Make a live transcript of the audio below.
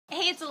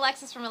it's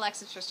Alexis from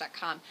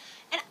AlexisFirst.com,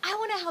 and I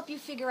want to help you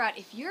figure out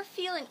if you're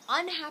feeling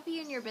unhappy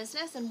in your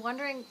business and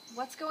wondering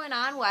what's going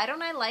on, why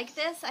don't I like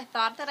this, I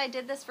thought that I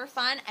did this for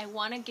fun, I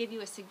want to give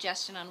you a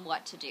suggestion on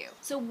what to do.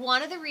 So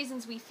one of the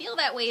reasons we feel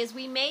that way is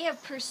we may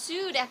have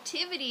pursued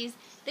activities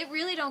that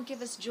really don't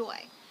give us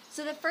joy.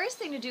 So the first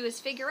thing to do is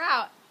figure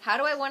out, how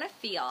do I want to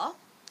feel?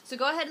 So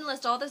go ahead and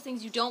list all those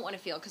things you don't want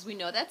to feel, because we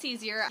know that's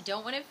easier. I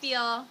don't want to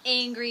feel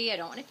angry, I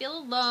don't want to feel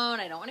alone,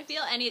 I don't want to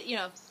feel any,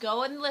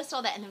 go and list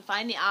all that, and then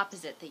find the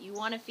opposite, that you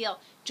want to feel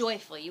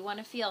joyful, you want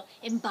to feel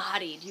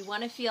embodied, you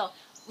want to feel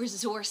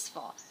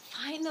resourceful.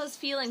 Find those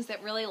feelings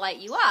that really light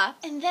you up,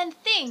 and then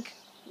think,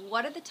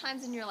 what are the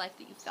times in your life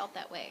that you felt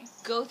that way?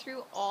 Go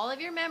through all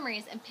of your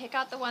memories and pick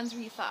out the ones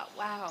where you thought,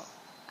 wow,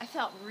 I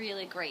felt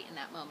really great in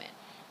that moment.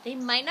 They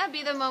might not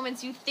be the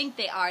moments you think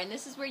they are, and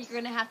this is where you're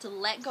going to have to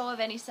let go of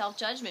any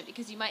self-judgment,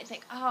 because you might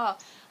think, oh,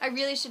 I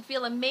really should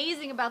feel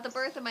amazing about the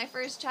birth of my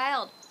first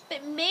child.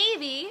 But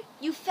maybe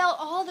you felt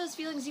all those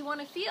feelings you want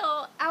to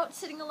feel out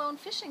sitting alone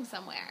fishing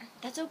somewhere.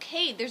 That's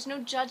okay. There's no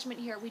judgment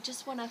here. We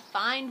just want to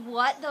find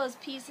what those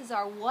pieces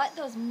are, what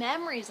those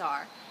memories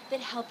are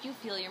that help you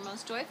feel your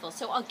most joyful.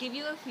 So I'll give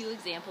you a few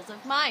examples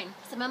of mine.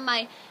 Some of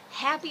my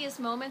happiest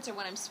moments are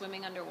when I'm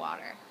swimming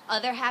underwater.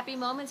 Other happy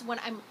moments when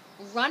I'm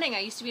running. I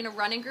used to be in a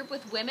running group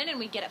with women, and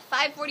we'd get at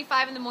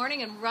 5:45 in the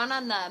morning and run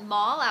on the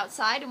mall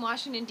outside in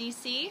Washington,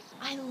 D.C.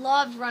 I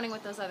loved running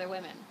with those other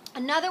women.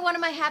 Another one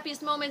of my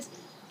happiest moments,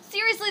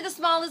 seriously the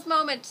smallest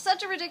moment,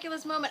 such a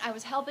ridiculous moment, I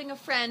was helping a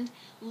friend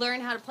learn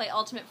how to play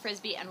ultimate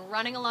frisbee and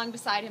running along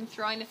beside him,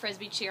 throwing the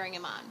frisbee, cheering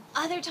him on.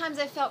 Other times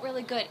I felt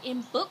really good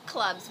in book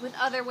clubs with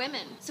other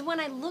women. So when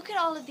I look at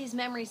all of these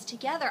memories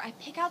together, I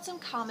pick out some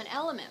common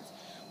elements.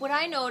 What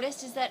I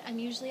noticed is that I'm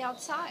usually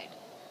outside.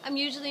 I'm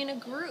usually in a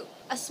group,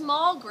 a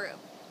small group.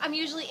 I'm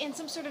usually in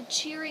some sort of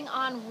cheering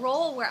on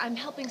role where I'm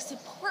helping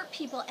support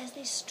people as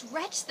they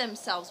stretch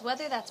themselves,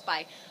 whether that's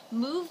by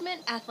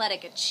movement,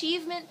 athletic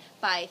achievement,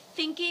 by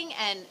thinking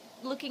and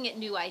looking at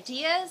new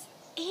ideas.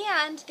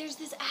 And there's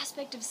this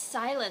aspect of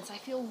silence. I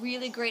feel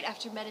really great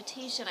after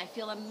meditation. I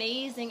feel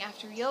amazing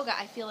after yoga.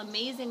 I feel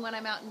amazing when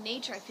I'm out in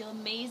nature. I feel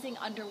amazing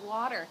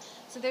underwater.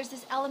 So there's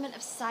this element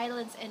of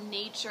silence and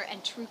nature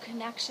and true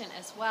connection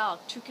as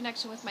well. True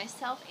connection with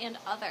myself and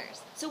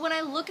others. So when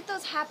I look at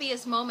those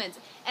happiest moments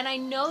and I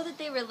know that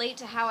they relate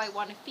to how I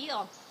want to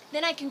feel,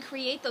 then I can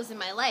create those in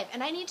my life.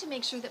 And I need to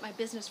make sure that my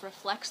business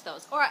reflects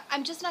those, or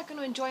I'm just not going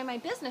to enjoy my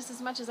business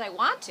as much as I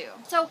want to.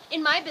 So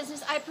in my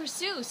business, I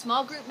pursue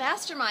small group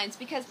masterminds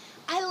because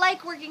I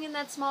like working in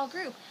that small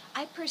group.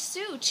 I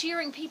pursue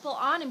cheering people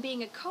on and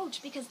being a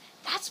coach because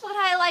that's what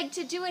I like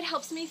to do. It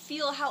helps me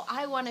feel how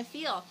I want to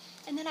feel.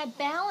 And then I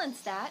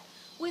balance that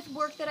with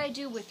work that I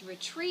do with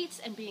retreats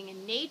and being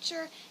in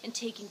nature and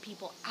taking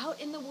people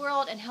out in the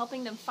world and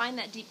helping them find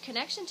that deep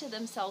connection to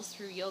themselves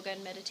through yoga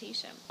and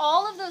meditation.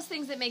 All of those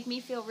things that make me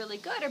feel really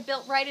good are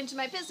built right into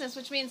my business,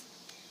 which means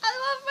I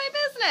love my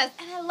business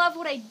and I love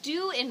what I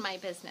do in my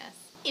business.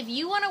 If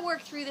you want to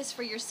work through this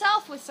for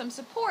yourself with some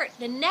support,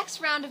 the next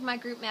round of my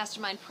group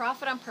mastermind,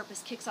 Profit on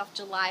Purpose, kicks off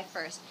July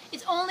 1st.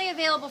 It's only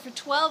available for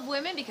 12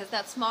 women because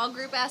that small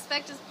group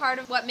aspect is part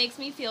of what makes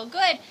me feel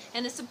good,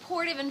 and the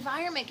supportive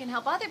environment can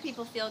help other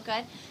people feel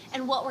good.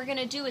 And what we're going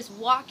to do is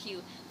walk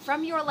you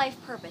from your life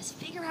purpose,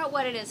 figure out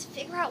what it is,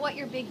 figure out what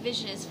your big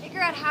vision is, figure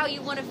out how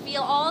you want to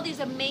feel all these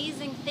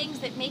amazing things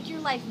that make your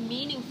life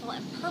meaningful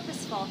and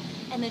purposeful,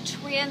 and then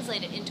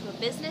translate it into a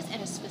business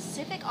and a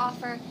specific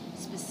offer,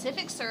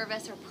 specific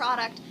service or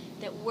product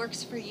that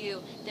works for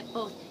you, that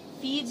both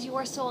feeds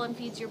your soul and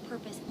feeds your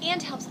purpose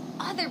and helps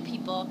other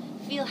people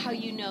feel how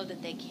you know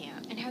that they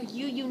can and how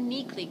you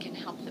uniquely can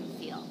help them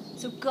feel.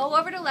 So go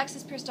over to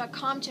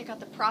AlexisPirst.com, check out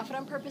the Profit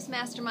on Purpose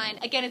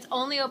Mastermind. Again, it's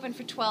only open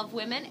for 12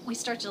 women. We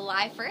start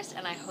July 1st,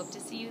 and I hope to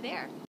see you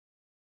there.